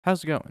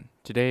How's it going?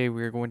 Today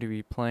we're going to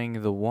be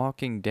playing The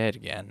Walking Dead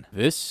again.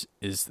 This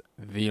is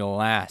the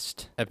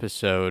last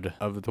episode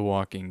of The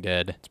Walking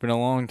Dead. It's been a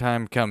long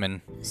time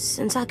coming.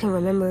 Since I can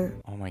remember.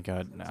 Oh my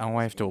god, now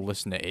I have to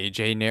listen to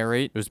AJ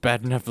narrate? It was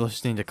bad enough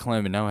listening to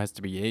Clem, and now it has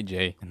to be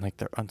AJ. And like,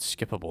 they're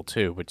unskippable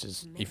too, which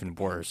is even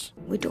worse.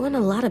 We're doing a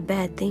lot of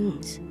bad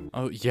things.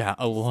 Oh yeah,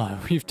 a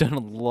lot. We've done a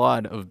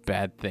lot of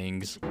bad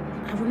things.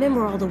 I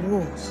remember all the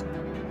rules.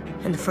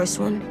 And the first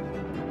one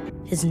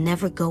is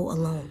never go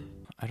alone.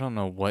 I don't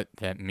know what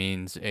that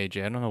means,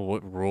 AJ. I don't know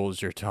what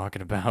rules you're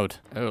talking about.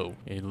 Oh,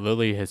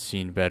 Lily has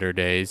seen better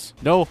days.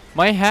 No,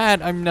 my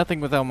hat! I'm nothing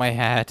without my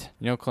hat.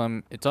 You know,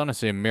 Clem, it's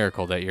honestly a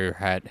miracle that your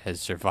hat has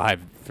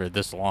survived for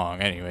this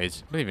long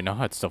anyways. I don't even know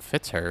how it still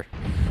fits her.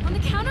 On the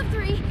count of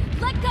 3,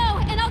 let go,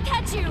 and I'll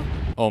catch you.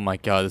 Oh my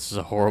god, this is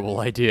a horrible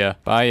idea.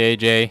 Bye,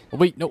 AJ. Oh,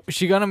 wait, no,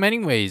 she got him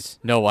anyways.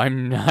 No,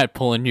 I'm not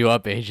pulling you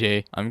up,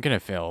 AJ. I'm gonna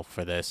fail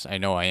for this. I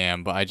know I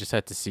am, but I just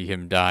had to see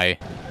him die.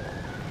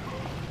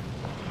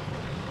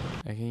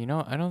 Okay, you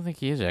know, I don't think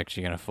he is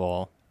actually gonna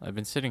fall. I've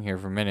been sitting here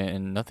for a minute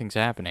and nothing's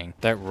happening.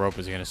 That rope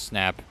is gonna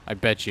snap. I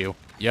bet you.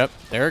 Yep,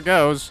 there it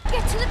goes.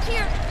 Get to the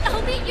pier.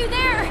 I'll meet you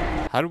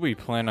there. How do we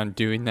plan on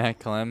doing that,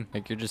 Clem?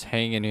 Like, you're just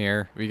hanging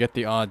here. We got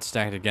the odds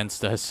stacked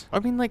against us. I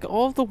mean, like,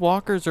 all of the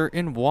walkers are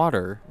in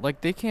water.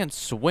 Like, they can't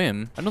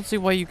swim. I don't see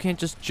why you can't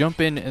just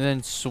jump in and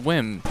then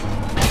swim.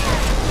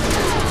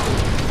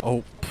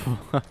 Oh.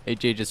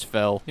 AJ just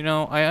fell. You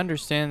know, I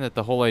understand that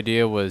the whole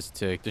idea was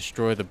to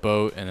destroy the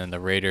boat and then the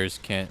raiders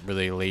can't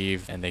really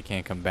leave and they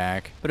can't come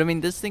back. But I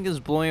mean, this thing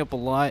is blowing up a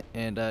lot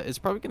and it's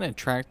probably going to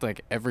attract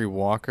like every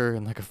walker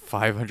in like a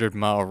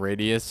 500-mile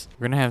radius.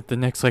 We're going to have the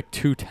next like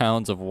 2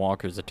 towns of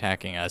walkers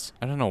attacking us.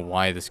 I don't know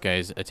why this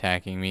guy's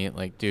attacking me.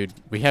 Like, dude,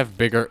 we have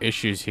bigger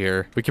issues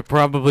here. We could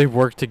probably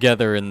work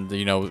together and,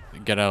 you know,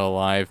 get out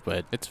alive,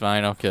 but it's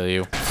fine. I'll kill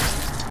you.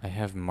 I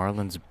have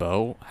Marlon's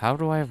bow? How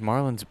do I have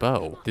Marlon's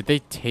bow? Did they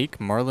take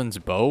Marlon's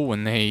bow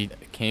when they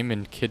came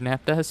and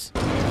kidnapped us?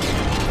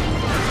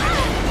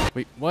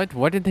 Wait, what?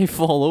 Why did they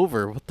fall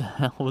over? What the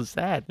hell was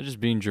that? They're just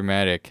being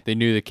dramatic. They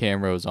knew the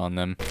camera was on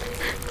them.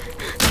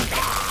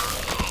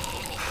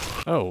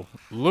 Oh,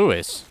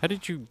 Lewis. How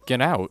did you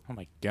get out? Oh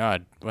my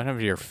god. What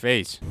happened to your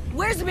face?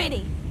 Where's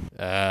Minnie?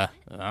 I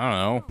don't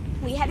know.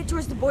 We headed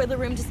towards the boiler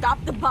room to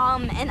stop the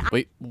bomb, and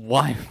Wait,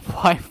 why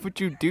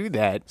would you do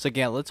that? It's like,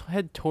 yeah, let's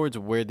head towards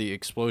where the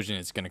explosion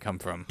is gonna come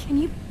from.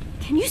 Can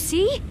you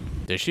see?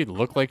 Does she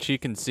look like she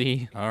can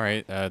see?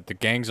 Alright, the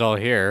gang's all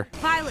here.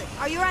 Violet,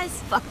 are your eyes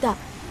fucked up?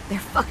 They're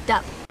fucked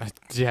up.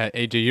 Yeah,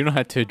 AJ, you don't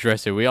have to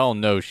address it. We all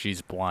know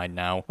she's blind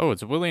now. Oh,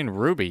 it's Willie and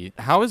Ruby.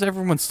 How is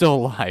everyone still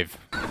alive?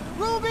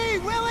 Ruby!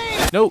 Willie!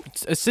 No,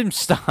 Sim,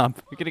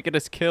 stop. You're gonna get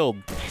us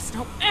killed. There's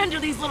no end to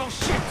these little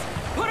shits!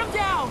 Put them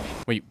down!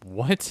 Wait,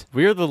 what?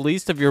 We're the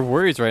least of your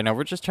worries right now.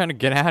 We're just trying to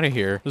get out of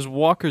here. There's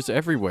walkers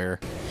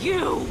everywhere.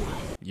 You!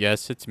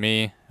 Yes, it's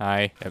me.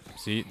 Hi. Yep,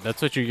 see,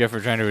 that's what you get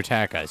for trying to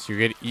attack us. You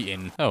get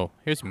eaten. Oh,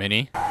 here's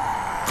Minnie.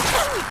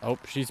 Oh,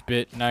 she's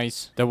bit.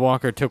 Nice. The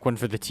walker took one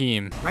for the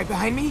team. Right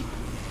behind me?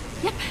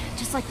 Yep,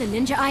 just like the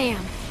ninja I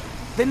am.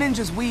 The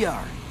ninjas we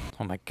are.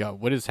 Oh my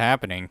god, what is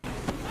happening?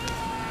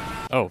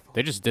 Oh,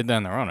 they just did that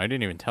on their own. I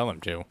didn't even tell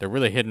them to. They're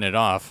really hitting it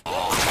off.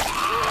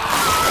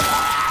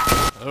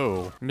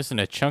 Oh, you're missing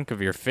a chunk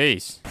of your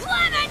face.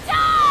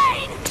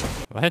 Clementine!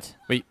 What?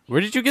 Wait,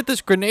 where did you get this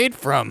grenade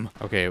from?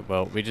 Okay,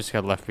 well, we just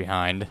got left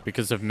behind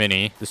because of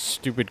Minnie. This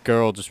stupid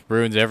girl just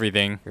ruins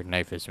everything. Your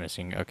knife is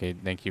missing. Okay,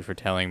 thank you for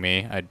telling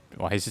me.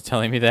 Why is it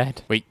telling me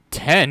that? Wait,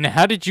 Tenn,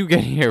 how did you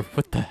get here?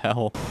 What the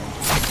hell?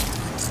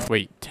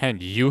 Wait, Tenn,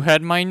 you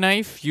had my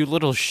knife? You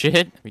little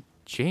shit? Wait,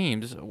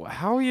 James,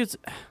 how is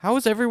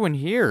everyone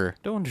here?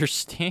 Don't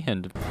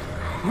understand.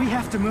 We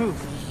have to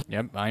move.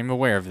 Yep, I'm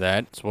aware of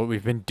that. It's what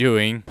we've been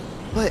doing.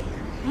 But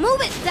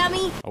Move it,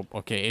 dummy! Oh,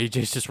 okay,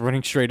 AJ's just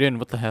running straight in.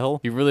 What the hell?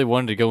 He really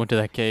wanted to go into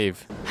that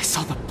cave. I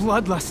saw the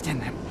bloodlust in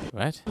them.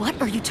 What?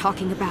 What are you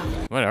talking about?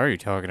 What are you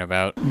talking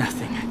about?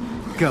 Nothing.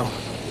 Go.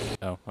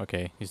 Oh,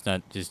 okay. He's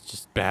not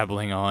just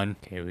babbling on.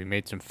 Okay, we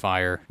made some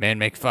fire. Man,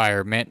 make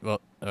fire. Man,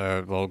 well,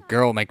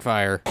 girl, make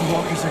fire. The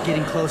walkers are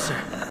getting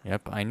closer.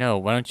 Yep, I know.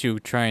 Why don't you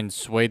try and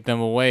sway them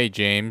away,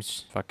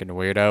 James? Fucking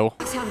weirdo.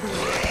 It's out of the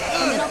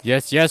way.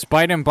 Yes,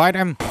 bite him, bite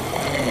him.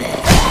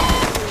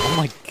 Oh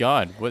my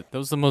god, what? That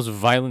was the most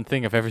violent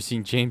thing I've ever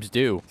seen James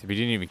do. He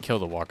didn't even kill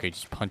the walker, he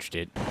just punched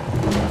it.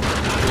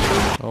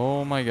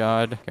 Oh my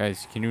god.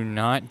 Guys, can you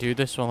not do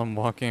this while I'm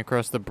walking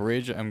across the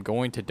bridge? I'm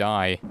going to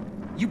die.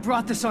 You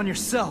brought this on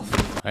yourself.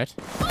 What?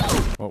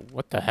 Whoa,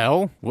 what the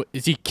hell? What,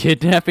 is he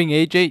kidnapping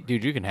AJ?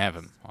 Dude, you can have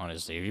him.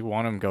 Honestly, if you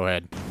want him, go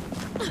ahead.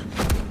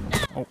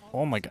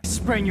 Oh my god.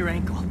 Sprain your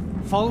ankle.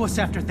 Follow us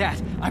after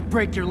that. I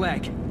break your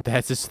leg.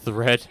 That's his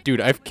threat?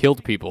 Dude, I've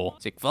killed people.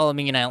 It's like, follow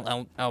me and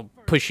I'll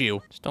push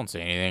you. Just don't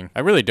say anything. I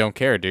really don't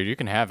care, dude. You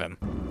can have him.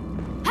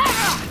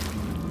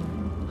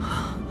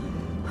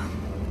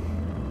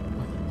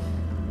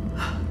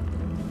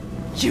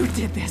 You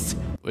did this.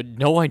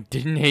 No, I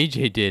didn't.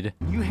 AJ did.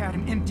 You had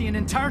him empty an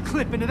entire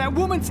clip into that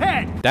woman's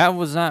head. That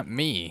was not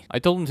me. I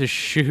told him to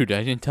shoot.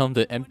 I didn't tell him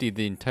to empty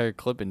the entire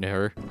clip into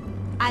her.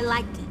 I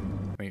liked it.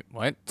 Wait,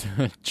 what?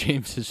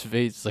 James's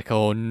face is like,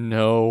 oh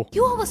no.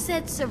 You always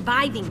said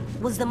surviving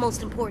was the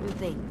most important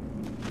thing.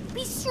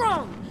 Be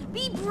strong,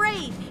 be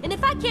brave, and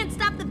if I can't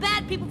stop the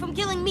bad people from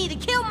killing me, to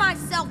kill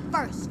myself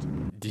first.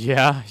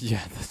 Yeah,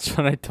 that's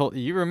what I told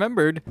you. You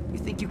remembered. You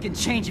think you can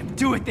change him?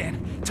 Do it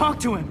then. Talk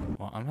to him.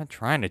 Well, I'm not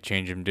trying to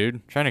change him, dude.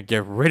 I'm trying to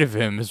get rid of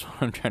him is what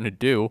I'm trying to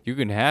do. You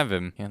can have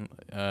him. And,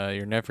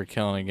 you're never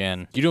killing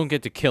again. You don't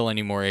get to kill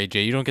anymore,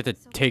 AJ. You don't get to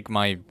take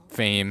my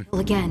fame.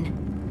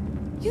 Again.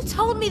 You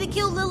told me to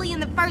kill Lily in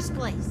the first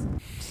place.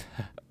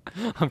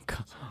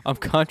 I'm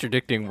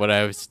contradicting what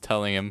I was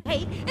telling him.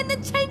 Hey, and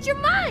then change your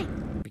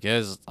mind.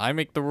 Because I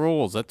make the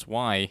rules, that's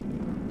why.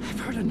 I've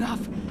heard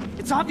enough.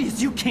 It's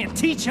obvious you can't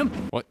teach him.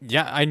 What?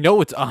 Yeah, I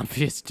know it's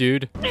obvious,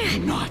 dude. You're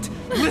not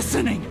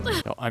listening.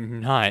 No, I'm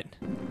not.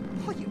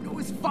 All you know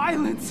is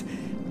violence,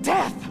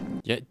 death.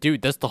 Yeah,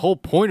 dude, that's the whole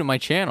point of my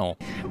channel.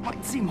 It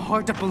might seem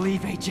hard to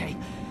believe,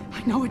 AJ.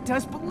 I know it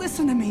does, but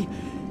listen to me.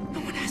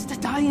 No one has to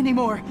die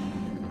anymore.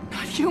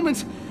 Not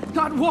humans,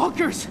 not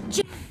walkers.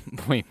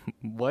 Wait,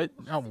 what?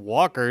 Not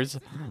walkers?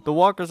 The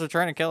walkers are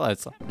trying to kill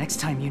us. Next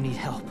time you need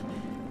help,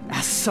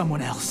 ask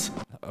someone else.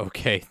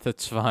 Okay,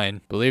 that's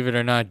fine. Believe it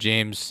or not,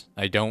 James,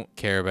 I don't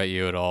care about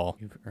you at all.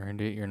 You've earned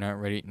it. You're not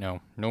ready.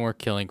 No more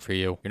killing for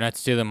you. You're not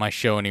stealing my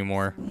show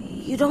anymore.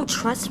 You don't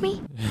trust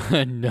me?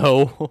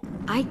 No.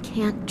 I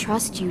can't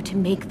trust you to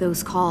make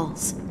those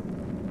calls.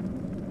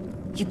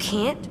 You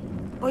can't,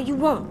 or you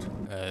won't.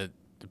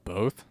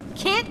 Both?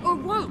 Can't or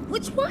won't?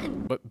 Which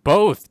one? But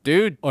both,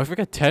 dude. Oh, I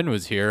forgot Tenn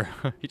was here.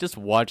 He just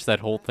watched that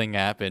whole thing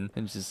happen.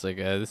 And just like,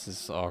 this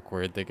is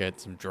awkward. They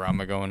got some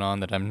drama going on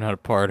that I'm not a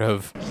part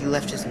of. He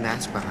left his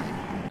mask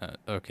behind.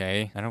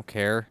 Okay, I don't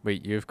care.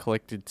 Wait, you've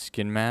collected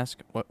skin mask?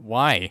 What?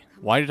 Why?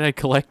 Why did I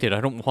collect it? I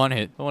don't want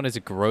it. I want his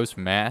gross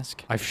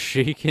mask. I've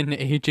shaken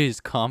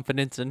AJ's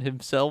confidence in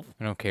himself.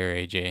 I don't care,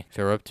 AJ. If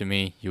it were up to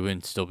me, you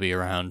wouldn't still be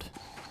around.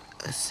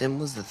 Sim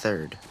was the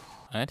third.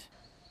 What?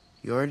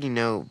 You already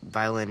know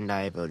Violet and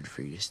I voted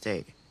for you to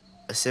stay.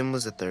 Sim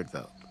was the third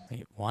vote.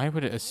 Wait, why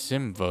would a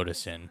Sim vote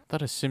us in? I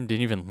thought a Sim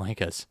didn't even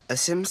like us.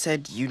 Sim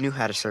said you knew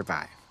how to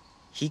survive.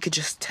 He could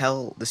just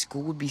tell the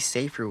school would be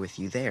safer with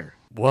you there.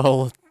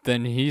 Well,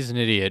 then he's an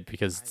idiot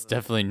because it's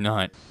definitely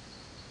not.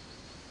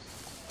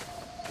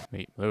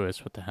 Wait,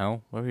 Lewis, what the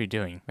hell? What are you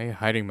doing? Why are you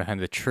hiding behind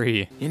the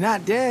tree? You're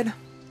not dead.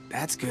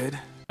 That's good.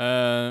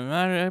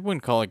 I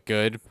wouldn't call it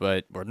good,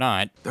 but we're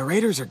not. The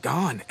raiders are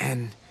gone,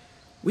 and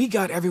we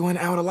got everyone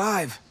out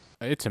alive.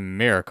 It's a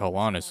miracle,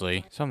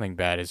 honestly. Something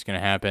bad is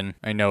gonna happen.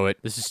 I know it.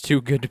 This is too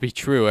good to be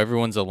true.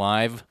 Everyone's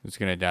alive. Who's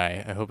gonna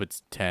die? I hope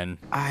it's Tenn.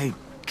 I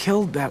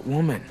killed that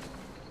woman.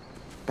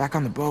 Back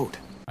on the boat.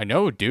 I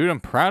know, dude. I'm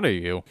proud of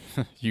you.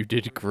 You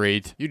did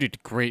great. You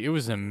did great. It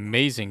was an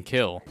amazing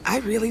kill. I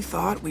really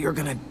thought we were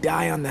gonna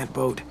die on that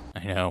boat.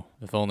 I know.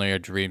 If only our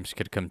dreams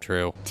could come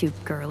true. Too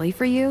girly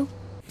for you?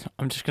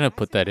 I'm just gonna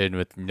put that in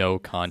with no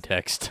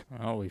context.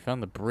 Oh, we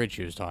found the bridge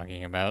he was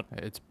talking about.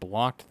 It's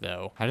blocked,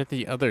 though. How did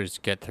the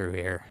others get through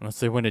here? Unless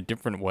they went a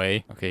different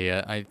way. Okay,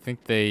 yeah, I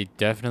think they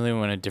definitely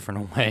went a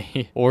different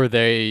way. Or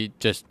they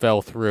just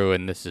fell through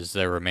and this is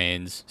their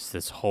remains. It's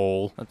this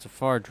hole. That's a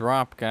far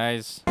drop,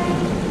 guys.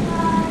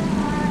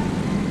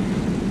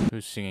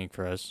 Who's singing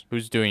for us?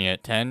 Who's doing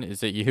it? Tenn?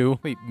 Is it you?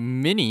 Wait,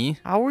 Minnie?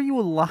 How are you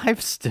alive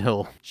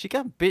still? She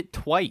got bit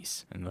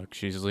twice. And look,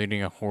 she's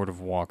leading a horde of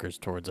walkers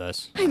towards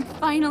us. I'm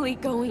finally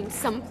going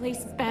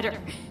someplace better.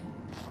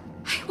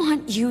 I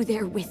want you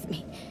there with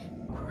me.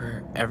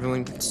 Where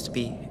everyone gets to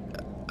be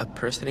a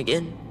person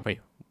again. Wait,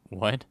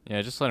 what?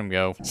 Yeah, just let him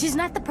go. She's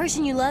not the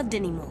person you loved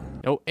anymore.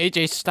 No,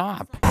 AJ,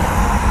 stop.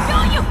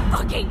 Don't you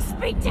fucking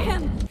speak to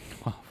him!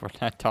 We're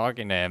not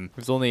talking to him. It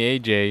was only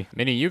AJ.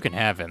 Minnie, you can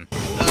have him.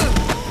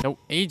 No,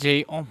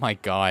 AJ, oh my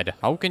god.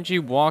 How can she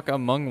walk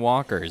among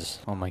walkers?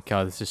 Oh my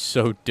god, this is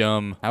so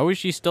dumb. How is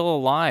she still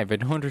alive? I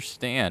don't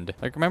understand.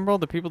 Like, remember all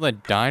the people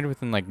that died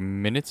within, like,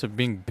 minutes of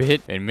being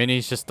bit? And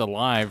Minnie's just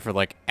alive for,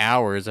 like,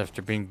 hours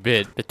after being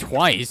bit.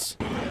 Twice.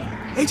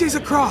 AJ's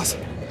across.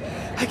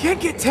 I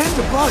can't get Tenn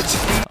to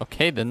budge.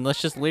 Okay, then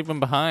let's just leave him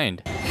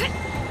behind.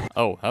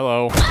 Oh,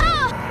 hello.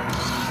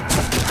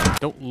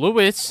 Don't,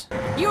 Lewis.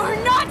 You're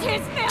not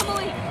his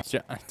family!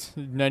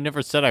 I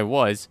never said I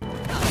was.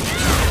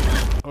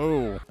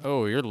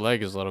 Oh, your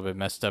leg is a little bit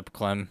messed up,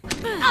 Clem.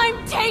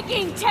 I'm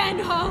taking Tenn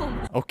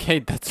home! Okay,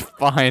 that's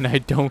fine. I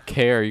don't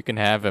care. You can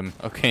have him.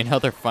 Okay, now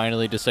they're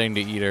finally deciding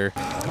to eat her.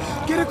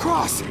 Get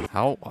across.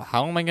 How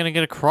am I gonna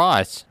get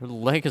across? Her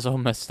leg is all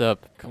messed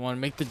up. Come on,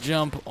 make the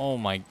jump. Oh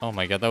my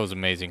god, that was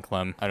amazing,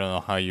 Clem. I don't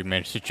know how you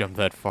managed to jump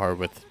that far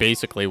with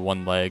basically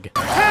one leg.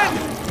 Tenn,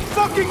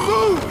 fucking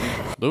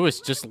move! Lewis,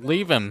 just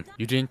leave him.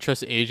 You didn't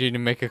trust AJ to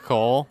make a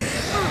call?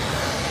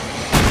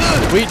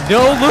 Wait,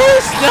 no,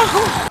 Lewis,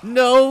 no!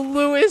 No,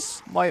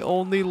 Lewis, my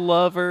only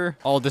lover.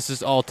 Oh, this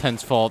is all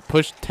Tenn's fault.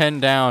 Push Tenn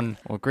down.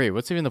 Well, great.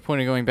 What's even the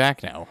point of going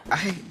back now?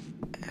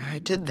 I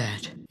did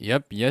that.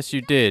 Yep, yes,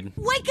 you did.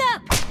 Wake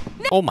up!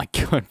 Oh my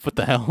god, what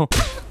the hell?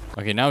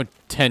 Okay, now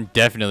Tenn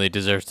definitely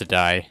deserves to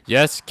die.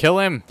 Yes, kill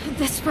him.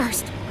 This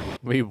first.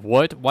 Wait,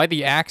 what? Why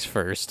the axe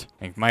first?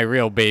 Like, my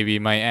real baby,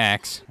 my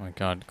axe. Oh my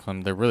god,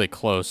 Clem, they're really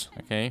close.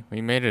 Okay,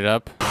 we made it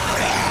up.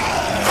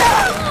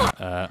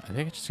 I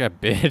think I just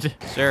got bit.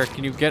 Sarah,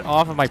 can you get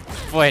off of my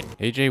foot?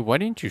 AJ, why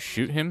didn't you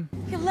shoot him?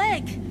 Your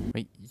leg.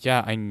 Wait,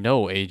 yeah, I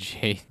know,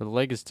 AJ. The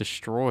leg is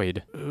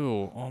destroyed.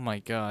 Ooh, oh my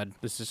god.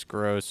 This is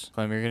gross.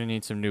 Clem, you're gonna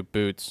need some new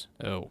boots.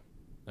 Oh,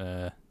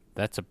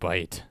 that's a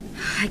bite.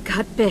 I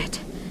got bit.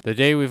 The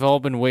day we've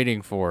all been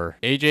waiting for.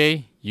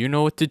 AJ, you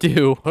know what to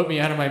do. Put me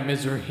out of my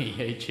misery,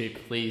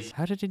 AJ, please.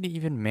 How did it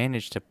even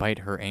manage to bite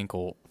her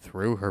ankle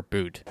through her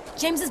boot?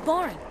 James's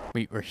barn.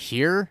 Wait, we're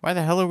here? Why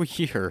the hell are we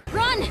here?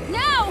 Run,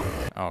 now!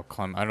 Oh,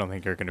 Clem, I don't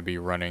think you're gonna be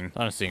running. It's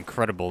honestly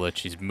incredible that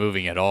she's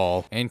moving at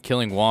all. And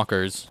killing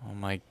walkers. Oh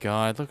my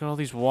god, look at all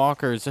these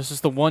walkers. This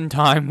is the one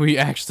time we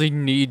actually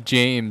need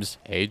James.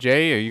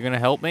 AJ, are you gonna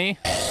help me?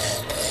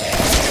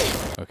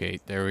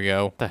 Okay, there we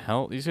go. What the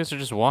hell? These guys are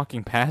just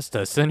walking past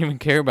us. They don't even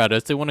care about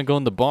us. They want to go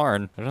in the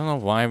barn. I don't know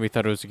why we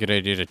thought it was a good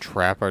idea to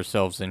trap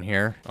ourselves in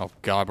here. Oh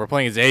god, we're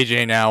playing as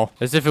AJ now.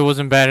 As if it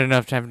wasn't bad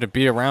enough to have to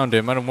be around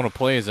him. I don't want to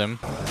play as him.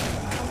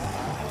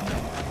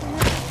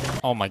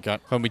 Oh my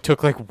god. When we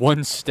took like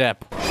one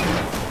step.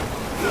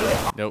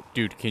 Nope,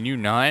 dude, can you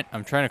not?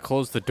 I'm trying to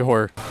close the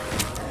door.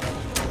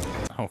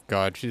 Oh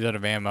god, she's out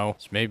of ammo.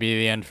 This may be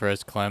the end for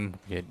us, Clem.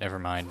 Yeah, never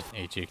mind.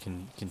 AJ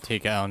can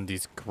take on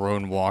these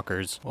grown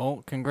walkers.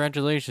 Well,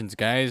 congratulations,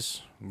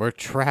 guys. We're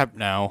trapped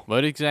now.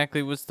 What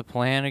exactly was the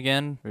plan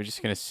again? We're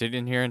just gonna sit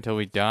in here until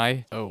we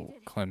die? Oh,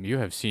 Clem, you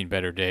have seen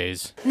better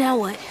days. Now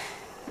what?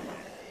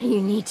 You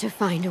need to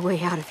find a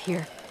way out of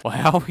here. Well,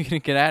 how are we gonna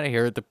get out of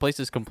here? The place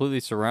is completely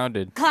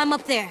surrounded. Climb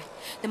up there.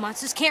 The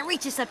monsters can't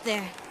reach us up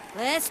there.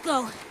 Let's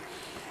go.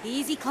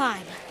 Easy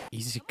climb.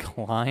 Easy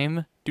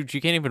climb? Dude,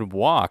 you can't even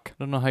walk. I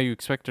don't know how you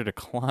expect her to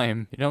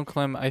climb. You know,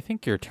 Clem, I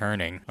think you're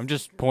turning. I'm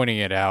just pointing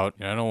it out.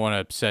 I don't want to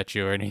upset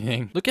you or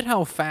anything. Look at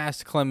how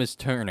fast Clem is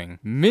turning.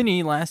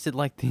 Minnie lasted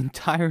like the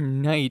entire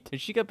night, and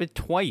she got bit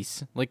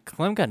twice. Like,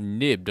 Clem got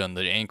nibbed on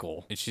the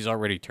ankle, and she's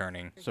already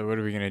turning. So what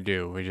are we gonna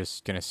do? We're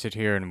just gonna sit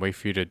here and wait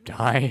for you to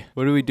die?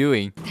 What are we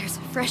doing? There's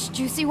a fresh,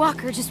 juicy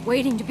walker just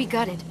waiting to be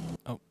gutted.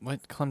 Oh,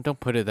 what? Clem,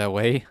 don't put it that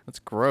way. That's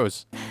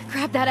gross.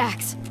 Grab that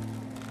axe.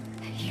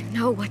 You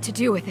know what to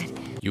do with it.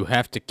 You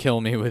have to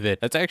kill me with it.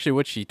 That's actually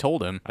what she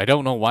told him. I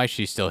don't know why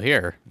she's still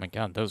here. My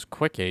god, that was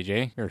quick,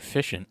 AJ. You're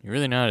efficient. You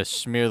really know how to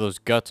smear those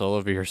guts all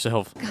over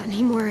yourself. Got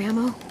any more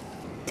ammo?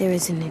 There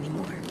isn't any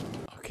more.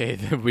 Okay,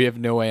 then we have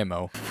no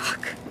ammo.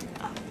 Fuck.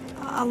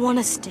 I want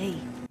to stay.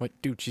 What?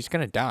 Dude, she's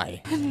gonna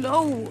die.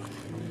 No.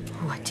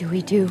 What do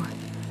we do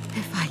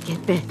if I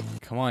get bit?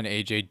 Come on,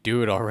 AJ,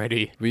 do it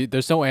already.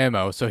 There's no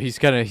ammo, so he's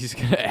gonna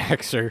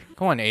axe her.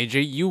 Come on,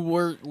 AJ, you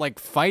were, like,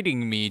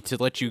 fighting me to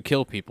let you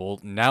kill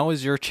people. Now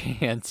is your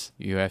chance.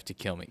 You have to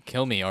kill me.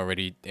 Kill me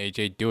already,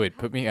 AJ, do it.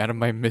 Put me out of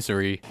my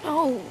misery.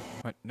 No.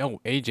 What?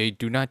 No, AJ,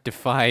 do not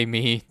defy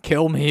me.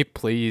 Kill me,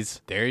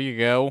 please. There you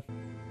go.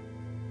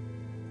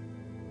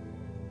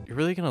 You're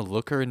really gonna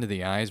look her into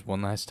the eyes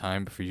one last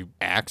time before you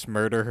axe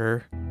murder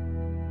her?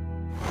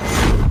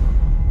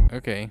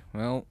 Okay,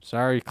 well,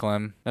 sorry,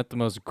 Clem. Not the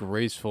most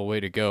graceful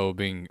way to go,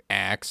 being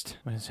axed.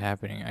 What is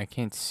happening? I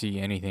can't see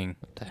anything.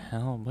 What the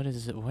hell? What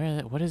is it?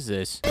 What is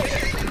this?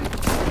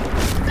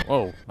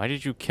 Whoa, why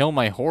did you kill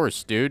my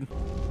horse, dude?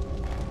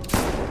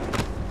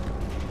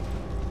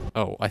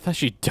 Oh, I thought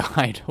she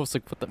died. I was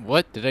like,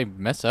 what? Did I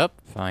mess up?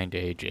 Find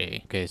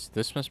AJ. Okay, so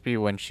this must be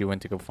when she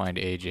went to go find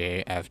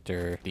AJ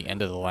after the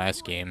end of the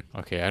last game.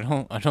 Okay, I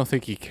don't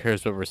think he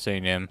cares what we're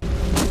saying to him.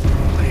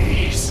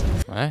 Please.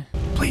 What?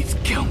 Please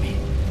kill me.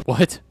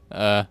 What?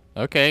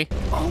 Okay.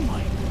 Oh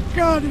my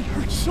god, it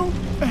hurts so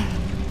bad.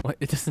 What?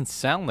 It doesn't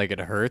sound like it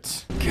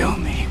hurts. Kill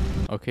me.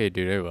 Okay,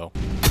 dude, I will.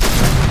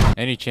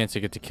 Any chance I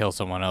get to kill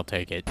someone, I'll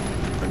take it.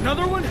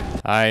 Another one?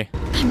 Hi.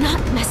 I'm not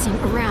messing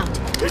around.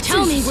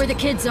 Tell me where the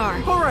kids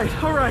are. All right.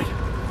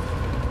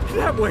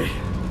 That way.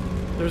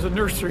 There's a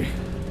nursery.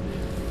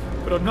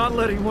 But I'm not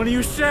letting one of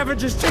you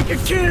savages take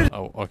a kid.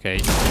 Oh, okay.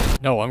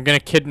 No, I'm gonna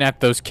kidnap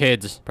those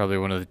kids. Probably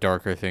one of the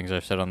darker things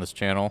I've said on this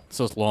channel. It's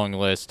a long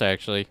list,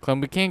 actually. Clem,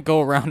 we can't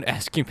go around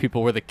asking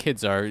people where the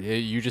kids are.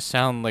 You just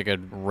sound like a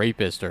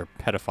rapist or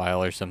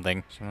pedophile or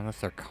something. Someone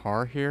left their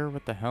car here?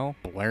 What the hell?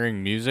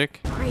 Blaring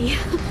music? Sorry.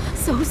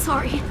 So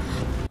sorry.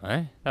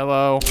 What?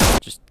 Hello?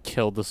 Just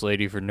killed this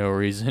lady for no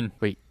reason.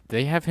 Wait,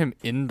 they have him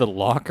in the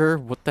locker?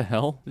 What the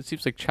hell? This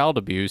seems like child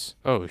abuse.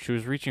 Oh, she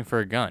was reaching for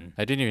a gun.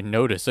 I didn't even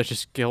notice. I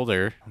just killed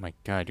her. Oh my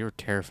god, you were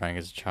terrifying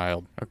as a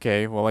child.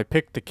 Okay, well, I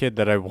picked the kid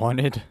that I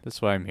wanted.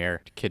 That's why I'm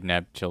here, to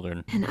kidnap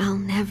children. And I'll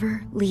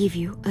never leave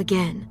you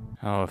again.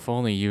 Oh, if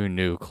only you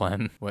knew,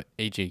 Clem. What,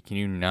 AJ, can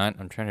you not?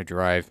 I'm trying to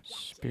drive.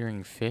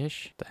 Spearing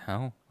fish? What the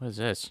hell? What is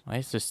this? Why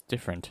is this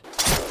different?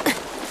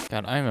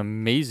 God, I'm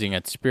amazing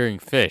at spearing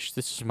fish.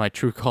 This is my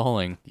true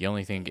calling. The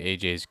only thing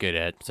AJ is good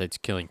at, besides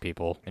killing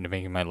people and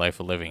making my life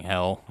a living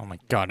hell. Oh my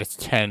god, it's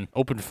Tenn.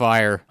 Open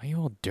fire. Why are you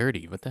all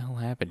dirty? What the hell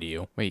happened to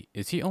you? Wait,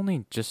 is he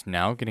only just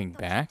now getting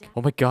back?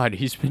 Oh my god,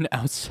 he's been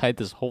outside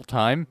this whole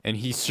time and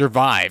he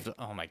survived.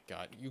 Oh my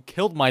god, you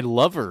killed my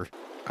lover.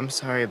 I'm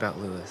sorry about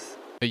Lewis.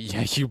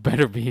 Yeah, you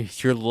better be.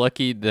 You're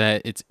lucky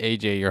that it's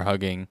AJ you're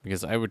hugging,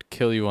 because I would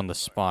kill you on the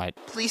spot.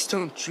 Please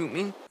don't shoot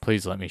me.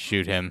 Please let me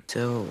shoot him.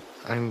 So,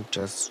 I'm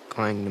just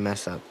going to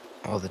mess up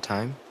all the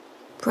time?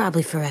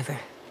 Probably forever.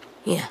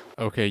 Yeah.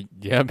 Okay,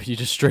 yep, you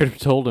just straight up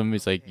told him.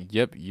 He's like,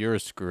 yep, you're a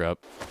screw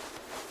up.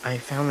 I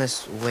found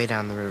this way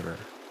down the river.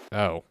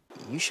 Oh.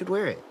 You should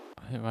wear it.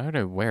 Why would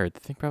I wear it?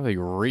 The thing probably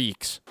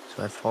reeks.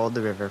 So I followed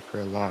the river for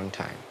a long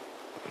time,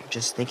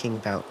 just thinking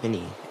about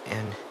Minnie,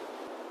 and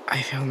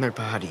I found their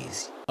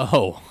bodies.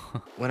 Oh.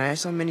 When I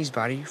saw Minnie's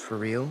body for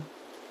real,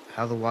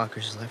 how the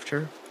walkers left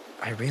her,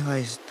 I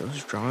realized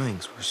those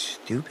drawings were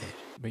stupid.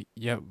 But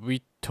yeah,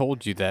 we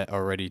told you that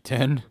already,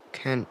 Tenn.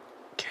 Can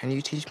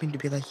you teach me to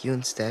be like you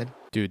instead?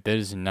 Dude, that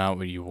is not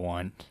what you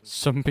want.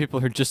 Some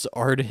people are just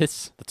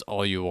artists. That's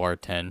all you are,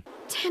 Tenn.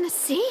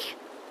 Tennessee?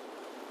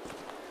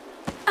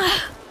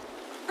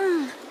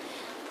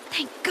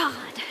 Thank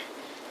God.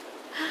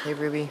 Hey,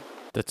 Ruby.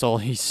 That's all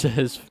he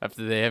says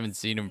after they haven't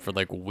seen him for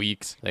like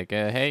weeks. Like,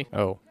 hey.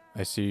 Oh,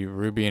 I see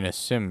Ruby and a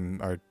Sim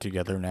are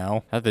together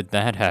now. How did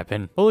that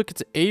happen? Oh, look,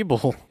 it's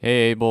Abel.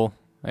 Hey, Abel.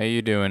 How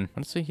you doing?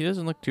 Honestly, he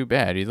doesn't look too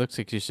bad. He looks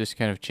like he's just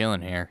kind of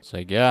chilling here. It's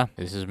like, yeah,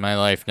 this is my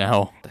life now.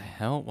 What the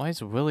hell? Why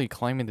is Willie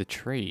climbing the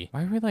tree?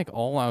 Why are we like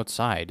all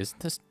outside? Isn't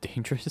this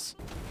dangerous?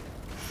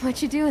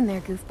 What you doing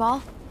there,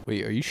 goofball?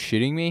 Wait, are you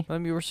shitting me? I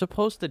mean, we were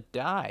supposed to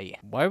die.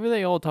 Why were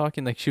they all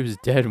talking like she was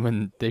dead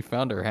when they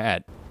found her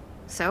hat?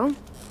 So,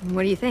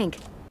 what do you think?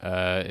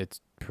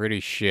 It's pretty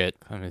shit.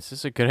 I mean, is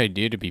this a good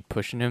idea to be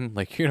pushing him?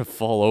 Like, you're gonna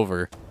fall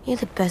over. You're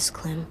the best,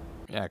 Clem.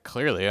 Yeah,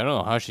 clearly. I don't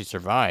know how she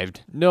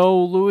survived. No,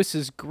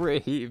 Lewis's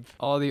grave.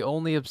 Oh, the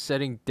only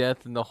upsetting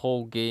death in the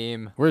whole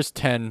game. Where's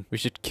Tenn? We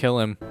should kill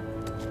him.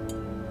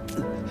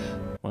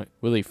 What?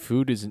 Willie,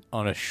 food is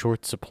on a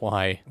short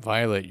supply.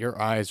 Violet, your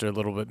eyes are a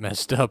little bit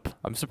messed up.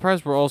 I'm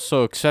surprised we're all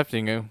so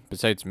accepting,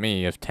 besides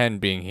me, of Tenn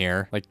being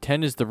here. Like,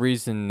 Tenn is the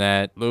reason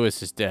that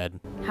Lewis is dead.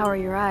 How are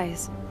your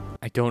eyes?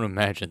 I don't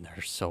imagine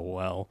they're so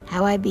well.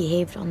 How I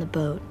behaved on the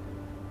boat.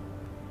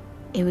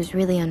 It was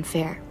really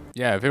unfair.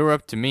 Yeah, if it were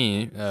up to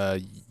me,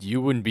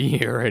 you wouldn't be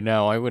here right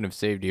now. I wouldn't have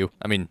saved you.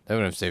 I mean, I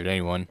wouldn't have saved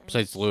anyone,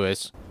 besides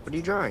Lewis. What are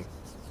you drawing?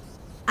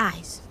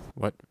 Eyes.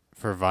 What?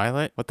 For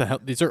Violet? What the hell?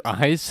 These are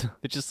eyes?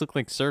 They just look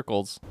like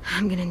circles.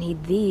 I'm gonna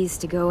need these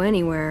to go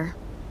anywhere.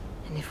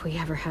 And if we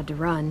ever had to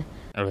run.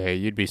 Okay,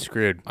 you'd be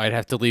screwed. I'd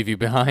have to leave you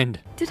behind.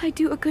 Did I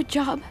do a good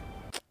job?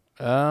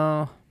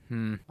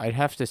 I'd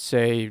have to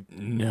say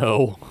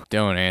no.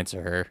 Don't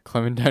answer her.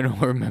 Clementine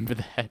will remember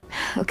that.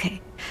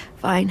 Okay,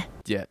 fine.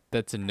 Yeah,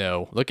 that's a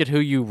no. Look at who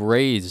you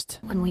raised.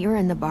 When we were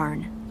in the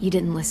barn, you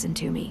didn't listen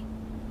to me.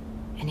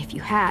 And if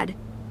you had,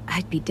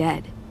 I'd be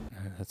dead.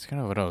 That's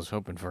kind of what I was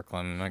hoping for,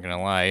 Clem. I'm not gonna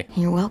lie.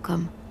 You're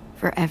welcome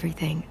for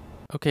everything.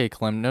 Okay,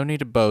 Clem, no need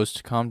to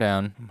boast. Calm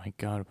down. Oh my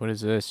god, what is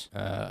this?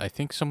 I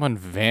think someone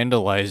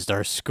vandalized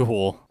our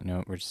school.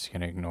 No, we're just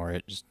gonna ignore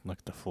it. Just look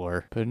at the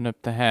floor. Putting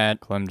up the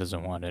hat. Clem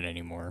doesn't want it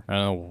anymore. I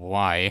don't know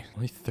why.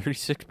 Only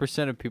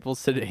 36% of people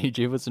said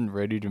AJ wasn't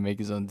ready to make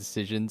his own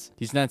decisions.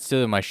 He's not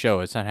stealing my show.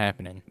 It's not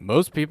happening.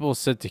 Most people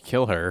said to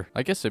kill her.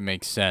 I guess it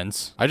makes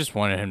sense. I just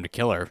wanted him to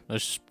kill her.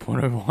 That's just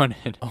what I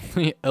wanted.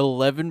 Only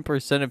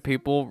 11% of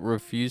people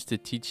refused to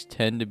teach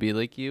Tenn to be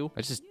like you.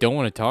 I just don't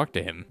want to talk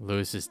to him.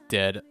 Lewis is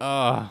dead.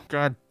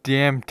 God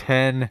damn,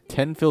 Tenn.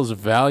 Tenn feels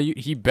valued.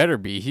 He better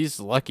be. He's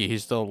lucky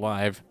he's still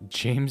alive.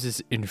 James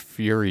is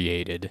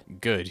infuriated.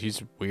 Good.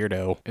 He's a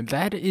weirdo. And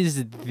that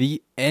is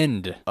the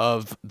end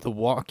of The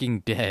Walking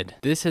Dead.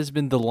 This has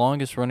been the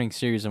longest running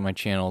series on my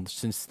channel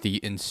since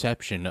the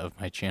inception of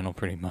my channel,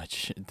 pretty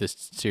much.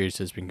 This series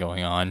has been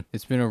going on.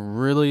 It's been a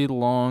really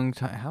long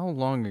time. How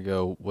long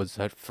ago was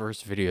that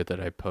first video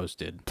that I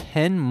posted?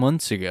 10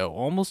 months ago.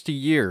 Almost a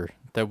year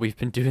that we've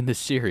been doing this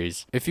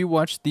series. If you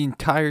watched the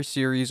entire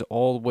series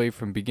all the way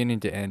from beginning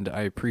to end,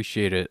 I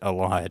appreciate it a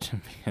lot.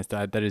 Because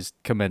that is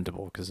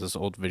commendable, because those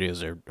old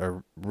videos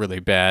are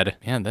really bad.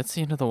 Man, that's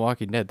the end of The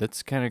Walking Dead.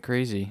 That's kind of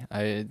crazy.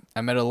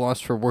 I'm at a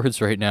loss for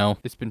words right now.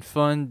 It's been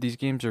fun. These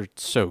games are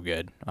so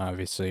good,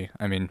 obviously.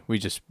 I mean, we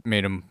just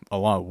made them a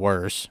lot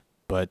worse,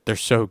 but they're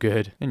so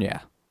good. And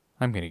yeah,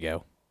 I'm gonna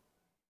go.